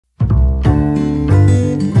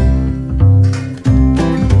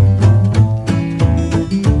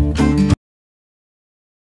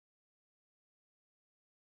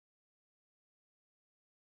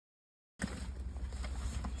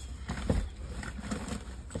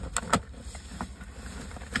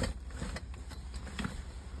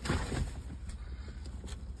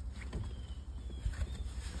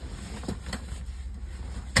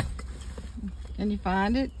Can you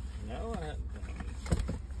find it? No, I haven't found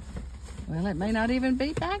it. Well, it may not even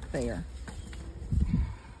be back there.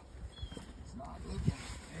 It's not looking.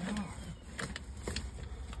 Yeah.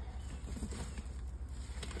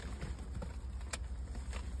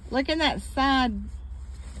 Look in that side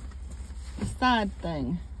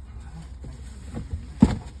thing.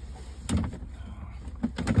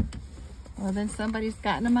 Well, then somebody's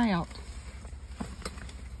gotten them out.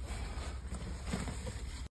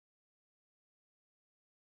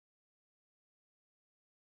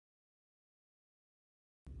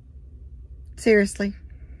 Seriously,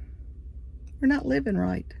 we're not living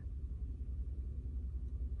right.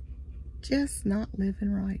 Just not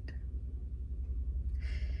living right.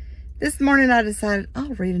 This morning I decided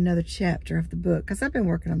I'll read another chapter of the book because I've been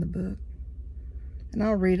working on the book. And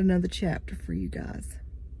I'll read another chapter for you guys.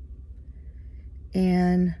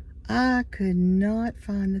 And I could not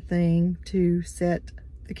find the thing to set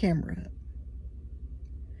the camera up.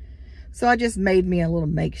 So I just made me a little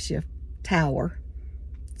makeshift tower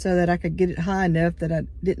so that I could get it high enough that I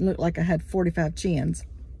didn't look like I had 45 chins.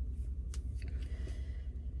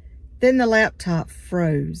 Then the laptop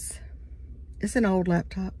froze. It's an old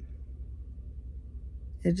laptop.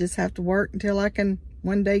 It just have to work until I can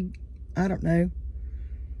one day, I don't know,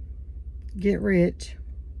 get rich.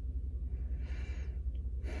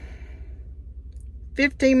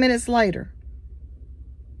 15 minutes later,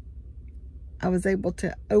 I was able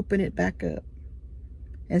to open it back up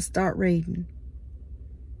and start reading.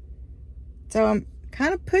 So I'm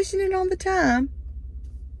kind of pushing it on the time.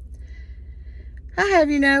 I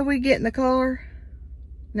have, you know, we get in the car.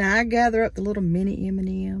 Now I gather up the little mini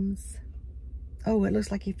M&Ms. Oh, it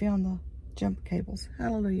looks like he found the jumper cables.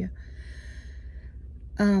 Hallelujah.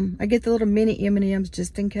 I get the little mini M&Ms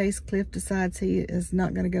just in case Cliff decides he is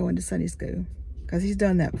not going to go into Sunday school. Because he's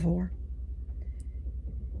done that before.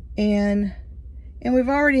 And we've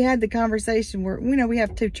already had the conversation where, you know, we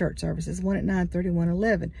have 2 church services. One at 9:30, one at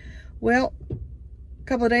 11. Well, a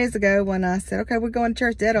couple of days ago when I said, okay, we're going to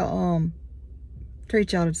church, Dad'll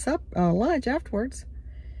treat y'all to lunch afterwards.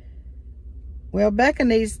 Well, Becca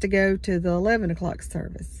needs to go to the 11 o'clock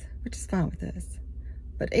service, which is fine with us.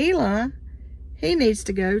 But Eli, he needs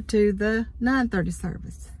to go to the 9:30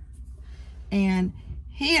 service. And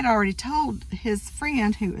he had already told his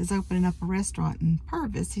friend who is opening up a restaurant in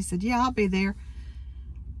Purvis, he said, yeah, I'll be there.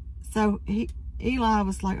 So Eli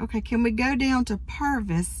was like, okay, can we go down to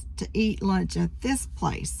Purvis to eat lunch at this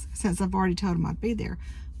place? Since I've already told him I'd be there.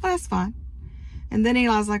 Well, that's fine. And then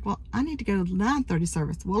Eli's like, well, I need to go to the 9:30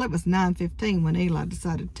 service. Well, it was 9:15 when Eli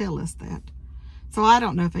decided to tell us that. So I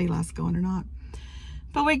don't know if Eli's going or not.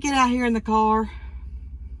 But we get out here in the car.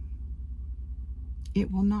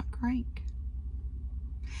 It will not crank.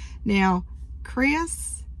 Now,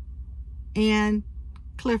 Chris and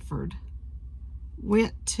Clifford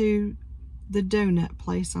went to the donut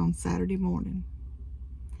place on Saturday morning.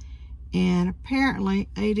 And apparently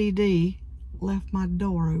ADD left my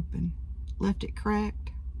door open. Left it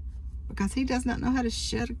cracked. Because he does not know how to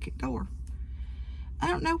shut a door. I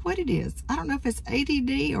don't know what it is. I don't know if it's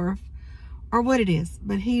ADD or what it is.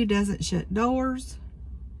 But he doesn't shut doors.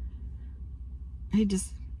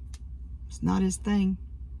 It's not his thing.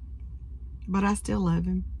 But I still love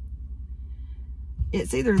him.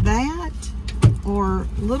 It's either that or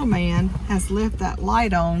little man has left that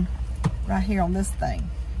light on right here on this thing.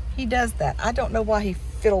 He does that. I don't know why he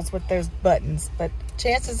fiddles with those buttons, but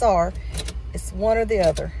chances are it's one or the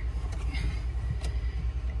other.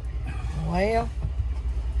 Well,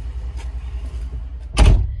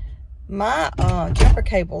 my jumper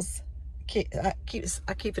cables, I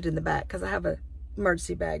keep it in the back because I have an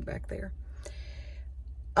emergency bag back there.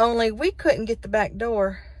 Only we couldn't get the back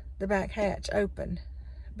door, the back hatch open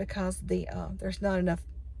because there's not enough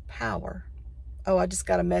power. Oh, I just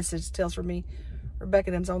got a message that tells me Rebecca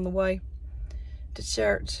them's on the way to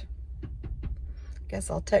church. Guess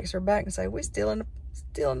I'll text her back and say we're still in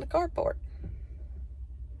the carport.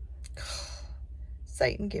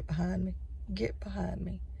 Satan, get behind me. Get behind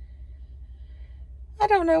me. I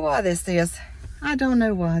don't know why this is. I don't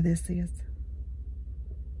know why this is.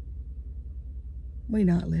 We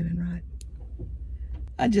not living right.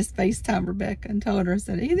 I just FaceTimed Rebecca and told her, I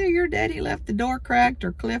said, either your daddy left the door cracked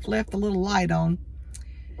or Cliff left the little light on.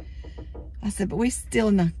 I said, but we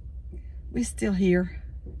still here.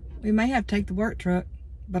 We may have to take the work truck,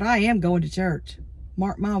 but I am going to church.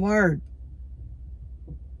 Mark my word.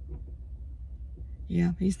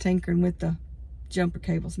 Yeah, he's tinkering with the jumper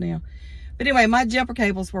cables now. But anyway, my jumper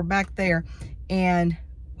cables were back there and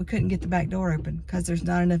we couldn't get the back door open because there's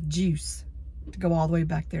not enough juice to go all the way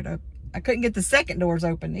back there. I couldn't get the second doors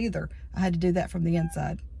open either. I had to do that from the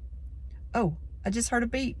inside. Oh, I just heard a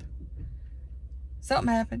beep.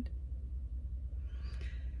 Something happened.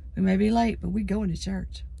 We may be late, but we going to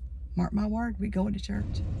church. Mark my word, we going to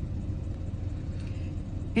church.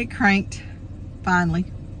 It cranked,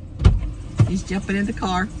 finally. He's jumping in the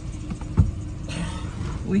car.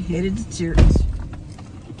 We headed to church.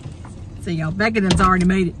 See y'all, Becky and them's already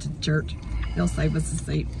made it to church. They'll save us a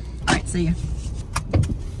seat. All right, see ya.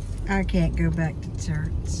 I can't go back to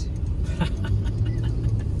church.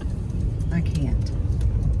 I can't.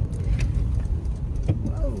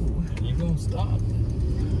 Whoa. You gonna stop?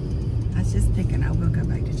 I was just thinking I will go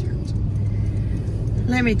back to church.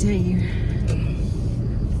 Let me tell you,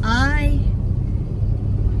 I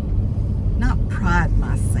not pride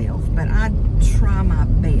myself, but I try my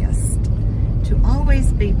best to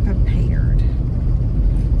always be prepared.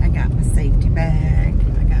 I got my safety bag,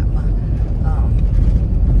 I got my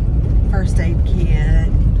first aid kit,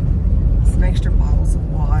 some extra bottles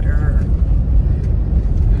of water,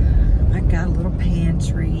 I got a little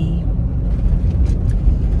pantry.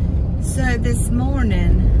 So this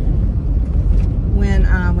morning, when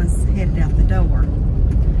I was headed out the door,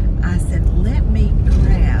 I said, let me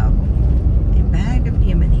grab a bag of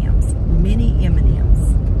M&Ms, mini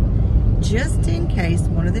M&Ms, just in case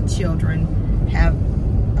one of the children have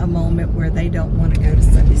a moment where they don't want to go to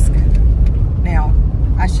Sunday school. Now,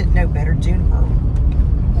 I should know better. Juniper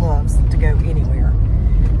loves to go anywhere.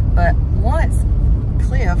 But once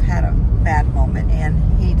Cliff had a bad moment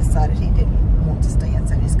and he decided he didn't want to stay in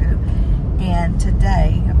Sunday school. And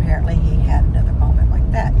today, apparently, he had another moment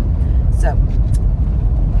like that. So,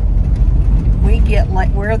 we get late,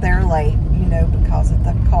 we're there late, you know, because of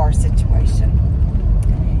the car situation.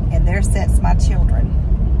 And there sits my children.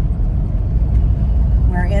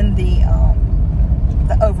 We're in the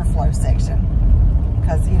overflow section.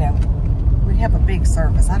 Because, you know, we have a big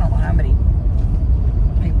service. I don't know how many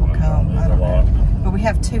people come. I don't know. But we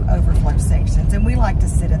have 2 overflow sections. And we like to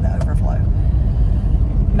sit in the overflow.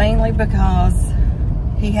 Mainly because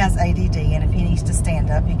he has ADD, and if he needs to stand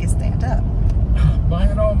up, he can stand up. Blame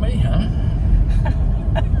it on me, huh?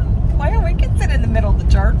 Well, we can sit in the middle of the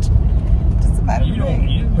church. Just about You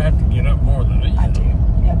have to get up more than me. I do.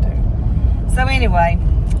 I do. So anyway,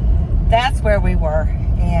 that's where we were,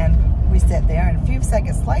 and we sat there, and a few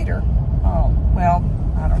seconds later, well,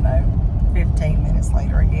 I don't know, 15 minutes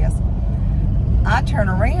later, I guess, I turn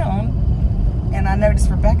around, and I noticed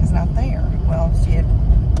Rebecca's not there. Well, she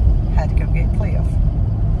had to go get Cliff.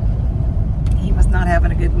 He was not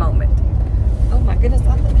having a good moment. Oh my goodness,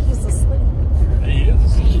 I think he's asleep. He is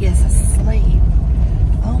asleep. He is asleep.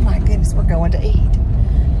 Oh my goodness, we're going to eat.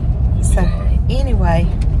 So anyway,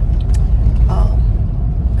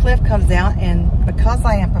 Cliff comes out, and because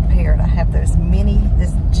I am prepared, I have this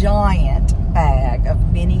giant bag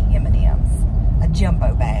of mini M&Ms, a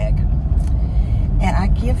jumbo bag. And I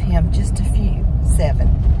give him just a few, 7,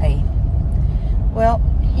 8. Well,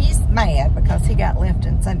 he's mad because he got left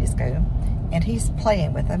in Sunday school, and he's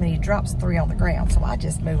playing with them, and he drops 3 on the ground, so I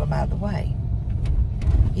just move him out of the way.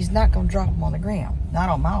 He's not going to drop them on the ground. Not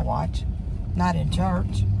on my watch. Not in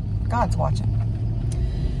church. God's watching.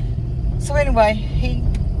 So anyway, he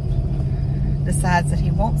decides that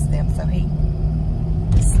he wants them, so he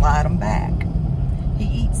slides them back. He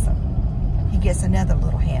eats them. He gets another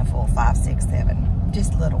little handful, 5, 6, 7,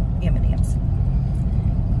 just little M&Ms.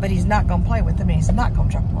 But he's not going to play with them, and he's not going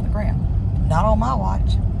to drop them on the ground. Not on my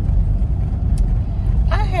watch.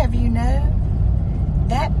 I have you know,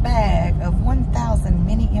 that bag of 1,000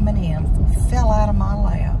 mini M&Ms fell out of my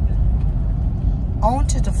lap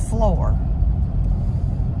onto the floor.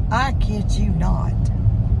 I kid you not.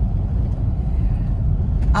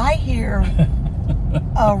 I hear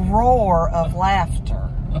a roar of laughter.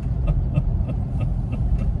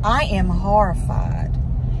 I am horrified.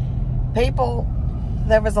 People,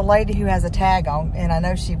 there was a lady who has a tag on, and I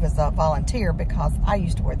know she was a volunteer because I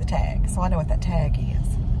used to wear the tag, so I know what that tag is.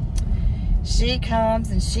 She comes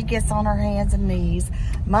and she gets on her hands and knees.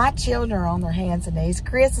 My children are on their hands and knees.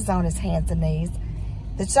 Chris is on his hands and knees.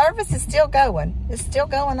 The service is still going. It's still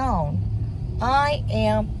going on. I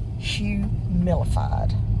am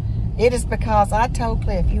humilified. It is because I told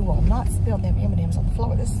Cliff, you will not spill them M&Ms on the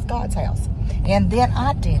floor. This is God's house. And then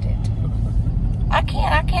I did it. I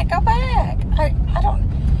can't go back. I don't,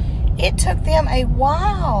 it took them a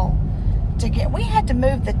while to get, we had to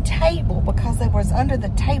move the table because it was under the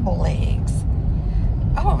table legs.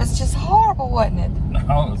 Oh, it was just horrible, wasn't it?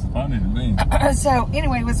 No, it was funny to me. So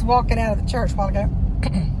anyway, I was walking out of the church a while ago.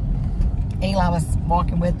 Eli was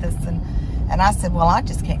walking with us, and I said, well, I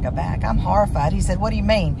just can't go back. I'm horrified. He said, what do you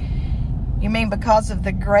mean? You mean because of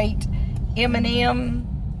the great M&M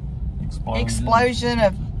explosion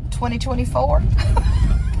of 2024.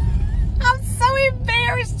 I'm so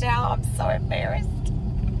embarrassed, y'all. I'm so embarrassed.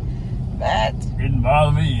 But Didn't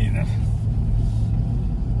bother me either.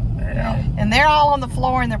 Yeah. and they're all on the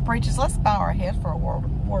floor and they're preaching. Let's bow our heads for a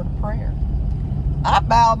word of prayer. I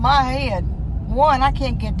bowed my head. One, I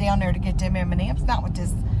can't get down there to get them M&Ms, not with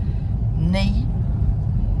this knee.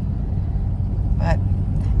 But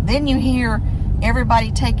then you hear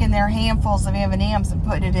everybody taking their handfuls of M&Ms and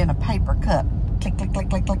putting it in a paper cup. Click, click, click,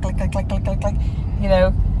 click, click, click, click, click, click, click, click. You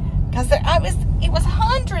know, because it was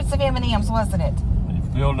hundreds of M&Ms, wasn't it?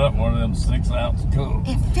 They filled up one of them 6-ounce cups.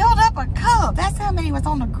 It filled up a cup. That's how many was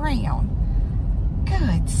on the ground.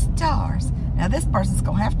 Good stars. Now this person's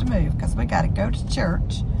going to have to move because we got to go to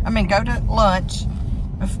church. Go to lunch.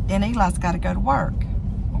 And Eli's got to go to work.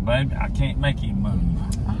 Well, baby, I can't make him move.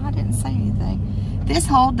 Oh, I didn't say anything. This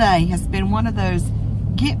whole day has been one of those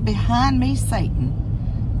get behind me, Satan.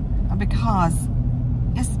 Because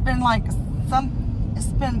it's been like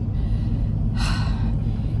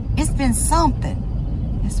it's been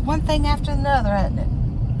something. It's one thing after another, hasn't it?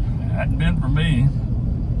 It hadn't been for me.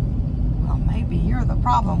 Well, maybe you're the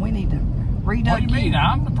problem. We need to reduck What do you mean?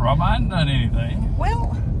 I'm the problem. I hadn't done anything.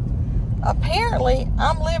 Well, apparently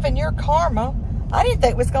I'm living your karma. I didn't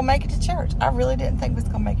think we was going to make it to church. I really didn't think we was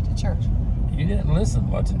going to make it to church. You didn't listen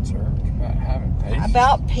much in church about having patience.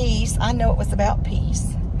 About peace. I know it was about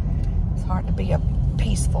peace. It's hard to be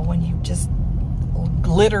peaceful when you just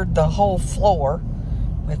glittered the whole floor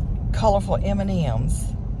with colorful M&Ms.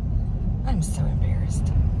 I'm so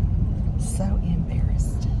embarrassed. So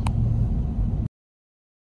embarrassed.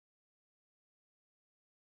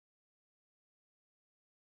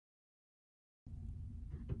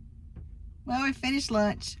 Well, we finished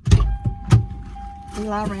lunch.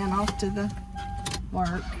 Eli ran off to the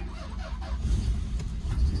work.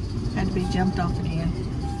 Had to be jumped off again.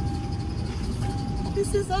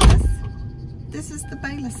 This is us. This is the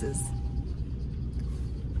Baylesses.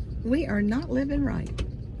 We are not living right.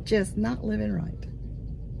 Just not living right.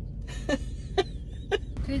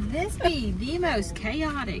 Could this be the most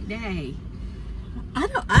chaotic day?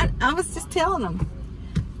 I was just telling them.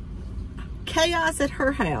 Chaos at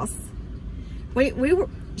her house.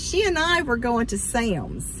 She and I were going to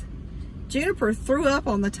Sam's. Juniper threw up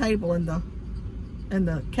on the table in the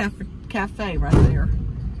cafe right there.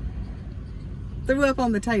 Threw up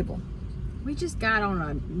on the table. We just got on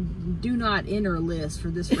a do not enter list for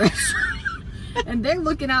this restaurant. And they're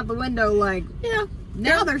looking out the window like, Yeah.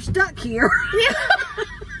 now they're stuck here. Yeah.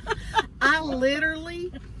 I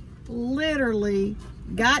literally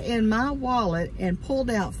got in my wallet and pulled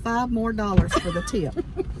out $5 more for the tip.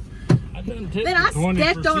 Then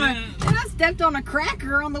I stepped on a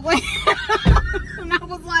cracker on the way. And I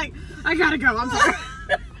was like, I gotta go. I'm sorry.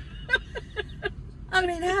 I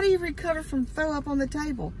mean, how do you recover from throw up on the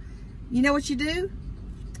table? You know what you do?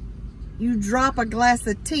 You drop a glass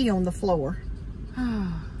of tea on the floor.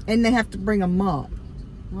 And they have to bring a mop.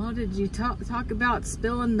 Well, did you talk about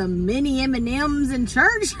spilling the mini M&Ms in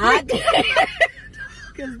church? I did.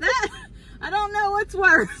 Because I don't know what's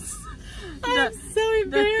worse. I'm so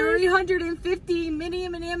embarrassed. The 350 mini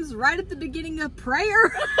M&Ms right at the beginning of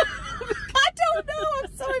prayer. I don't know.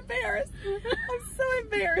 I'm so embarrassed. I'm so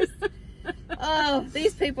embarrassed. Oh,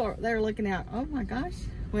 these people, they're looking out. Oh my gosh.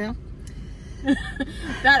 Well.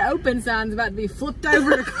 That open sign's about to be flipped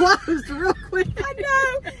over to closed real quick. I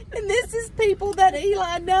know. And this is people that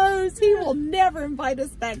Eli knows. He will never invite us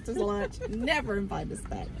back to lunch. Never invite us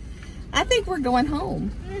back. I think we're going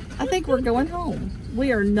home.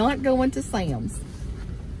 We are not going to Sam's.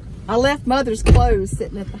 I left Mother's clothes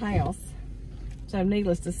sitting at the house. So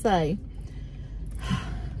needless to say,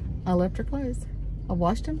 I left her clothes. I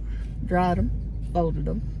washed them, dried them, folded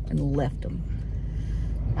them, and left them.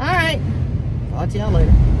 All right. Talk to y'all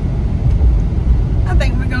later. I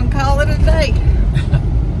think we're going to call it a day.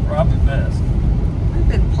 Probably best. I've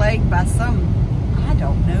been plagued by some, I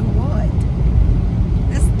don't know what.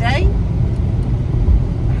 This day,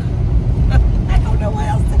 I don't know what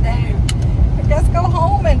else to do. I guess go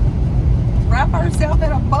home and wrap ourselves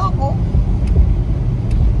in a bubble.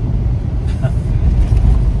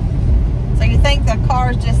 So you think the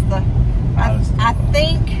car's just the, I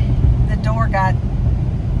think the door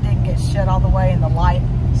didn't get shut all the way and the light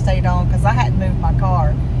stayed on because I hadn't moved my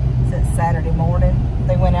car since Saturday morning.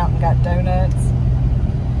 They went out and got donuts.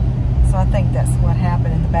 So I think that's what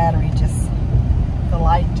happened, and the battery the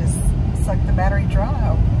light just sucked the battery dry,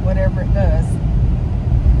 or whatever it does.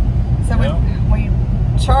 So we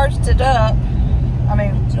charged it up. I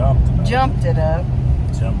mean, jumped it up.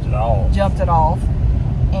 Jumped it off.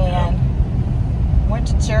 And went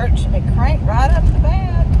to church, and it cranked right up the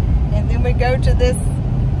bat. And then we go to this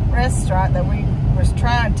restaurant that we was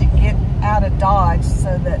trying to get out of Dodge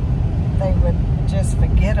so that they would just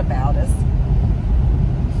forget about us.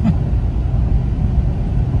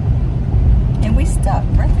 And we stuck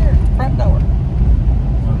right there at the front door.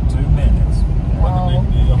 For 2 minutes. What a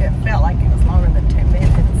big deal. It felt like it was longer than 2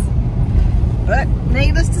 minutes. But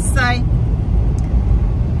needless to say,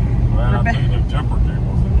 Well, I threw them jumper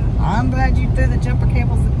cables in there. I'm glad you threw the jumper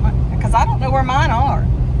cables because I don't know where mine are.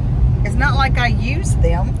 It's not like I used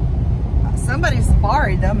them. Somebody's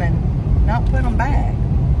borrowed them and not put them back.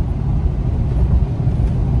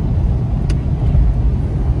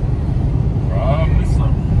 Probably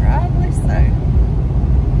so. Probably so.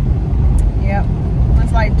 Yep.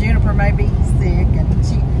 Looks like Juniper may be sick, and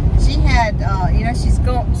she had you know,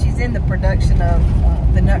 she's in the production of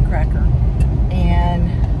the Nutcracker, and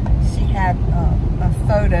she had a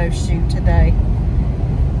photo shoot today,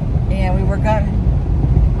 and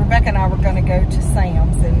Rebecca and I were gonna go to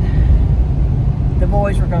Sam's, and the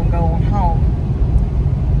boys were gonna go on home,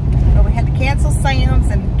 but we had to cancel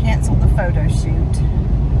Sam's and cancel the photo shoot.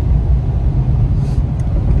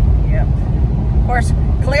 Yep. Of course,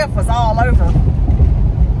 Cliff was all over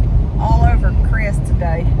Chris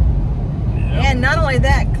today. Yep. And not only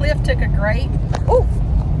that, Cliff took a grape. Oh,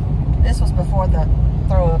 this was before the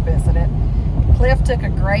throw-up incident. Cliff took a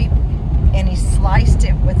grape and he sliced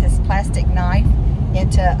it with his plastic knife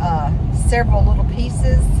into several little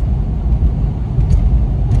pieces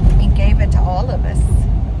and gave it to all of us.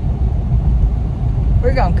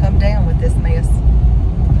 We're gonna come down with this mess.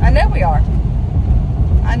 I know we are.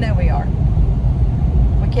 I know we are.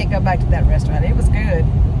 We can't go back to that restaurant. It was good.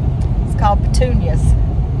 It's called Petunia's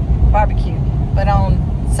Barbecue. But on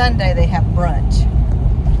Sunday they have brunch.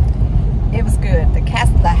 It was good. The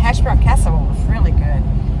hash brown casserole was really good.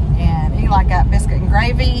 And Eli got biscuit and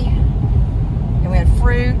gravy. And we had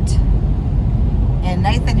fruit. And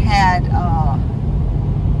Nathan had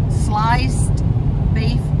sliced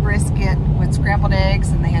beef brisket with scrambled eggs.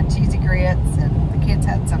 And they had cheesy grits. And the kids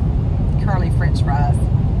had some curly French fries.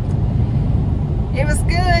 It was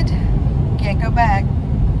good. Can't go back.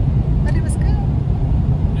 But it was good.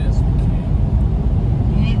 Yes, we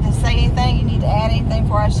can. You need to say anything? You need to add anything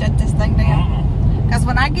before I shut this thing down? Because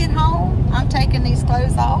when I get home, I'm taking these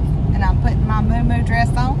clothes off and I'm putting my moo-moo dress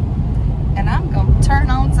on and I'm going to turn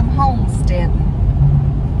on some homesteading.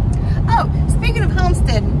 Oh, speaking of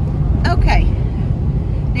homesteading, okay.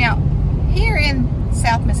 Now, here in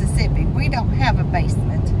South Mississippi, we don't have a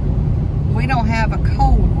basement. We don't have a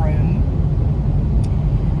cold room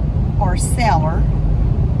or cellar.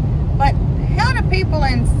 But how do people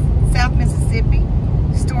in South Mississippi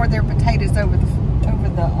store their potatoes over the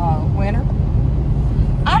winter?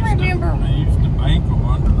 I remember They used to bank them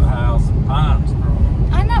under the house in Pines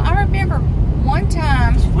Grove. I know. I remember one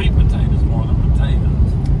time Sweet potatoes more than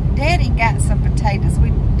potatoes. Daddy got some potatoes.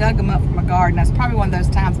 We dug them up from a garden. That's probably one of those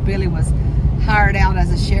times Billy was hired out as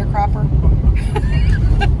a sharecropper.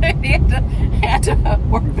 He had to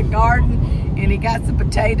work the garden, and he got some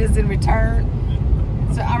potatoes in return.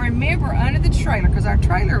 So I remember under the trailer, because our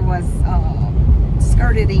trailer was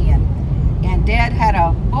skirted in, and Dad had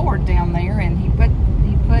a board down there, and he put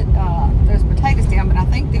those potatoes down, but I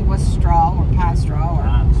think it was straw or pine straw or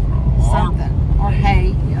something, or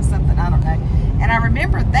hay, yeah, something, I don't know. And I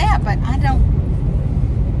remember that, but I don't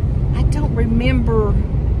remember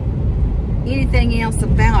anything else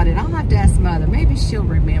about it. I'll have to ask Mother. Maybe she'll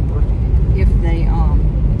remember if they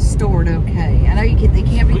stored okay. I know they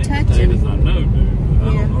can't be touching. Potatoes, I know, dude. I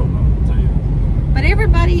don't know about potatoes. But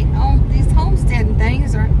everybody on these homesteading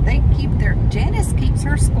things, Janice keeps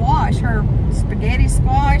her squash, her spaghetti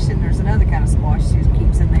squash, and there's another kind of squash she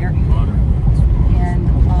keeps in there. And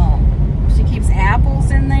she keeps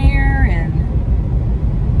apples in there and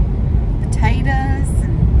potatoes,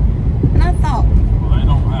 and I thought, Well, they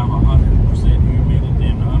don't have 100% humidity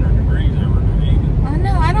and 100 degrees every day either. I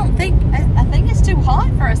know, I think it's too hot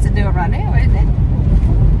for us to do it right now, isn't it?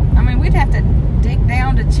 I mean, we'd have to dig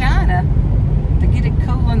down to China to get it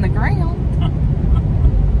cool in the ground.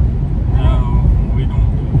 No, we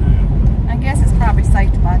don't do that. I guess it's probably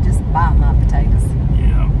safe to just buy my potatoes.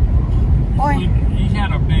 Yeah. Boy. He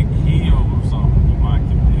had a big hill or something you might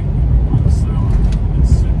can dig with cellar in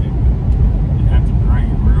Mississippi, but you'd have to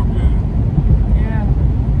drain real good. Yeah.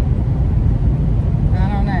 I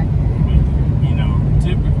don't know. I mean, you know,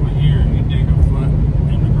 typically here you dig a foot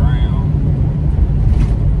in the ground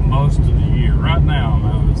most of the year. Right now,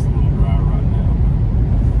 it's a little dry right now,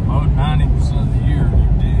 but 90% of the year you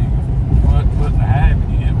dig a foot and a half and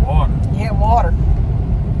you hit water. Yeah, water.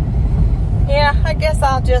 Yeah, I guess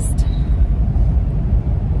I'll just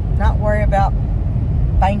not worry about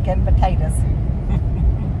banking potatoes.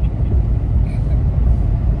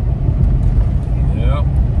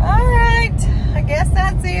 right, I guess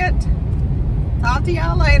that's it. Talk to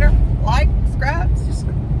y'all later. Like, subscribe,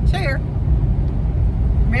 share.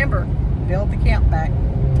 Remember, build the camp back.